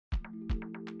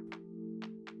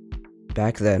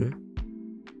back then,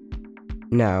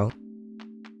 now,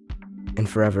 and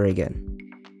forever again.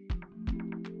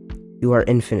 You are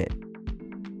infinite,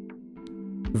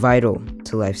 vital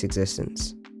to life's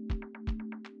existence,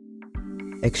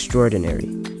 extraordinary,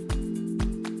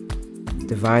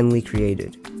 divinely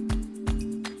created,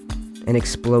 an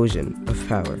explosion of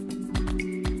power,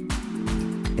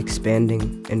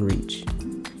 expanding in reach,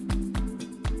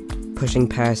 pushing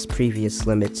past previous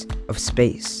limits of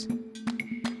space,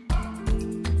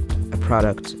 a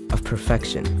product of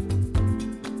perfection,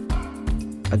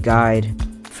 a guide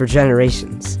for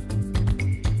generations.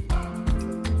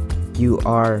 You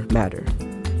are matter,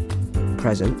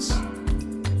 presence,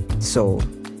 soul,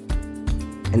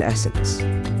 and essence.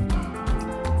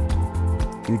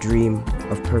 You dream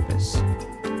of purpose,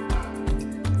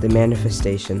 the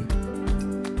manifestation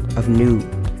of new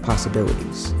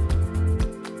possibilities,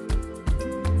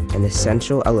 an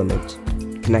essential element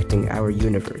connecting our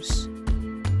universe.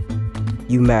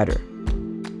 You matter.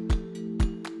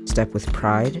 Step with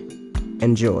pride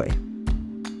and joy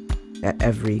at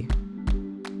every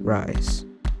rise.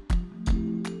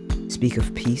 Speak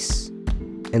of peace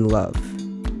and love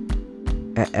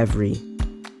at every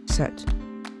set.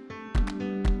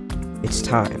 It's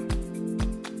time.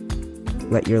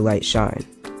 Let your light shine.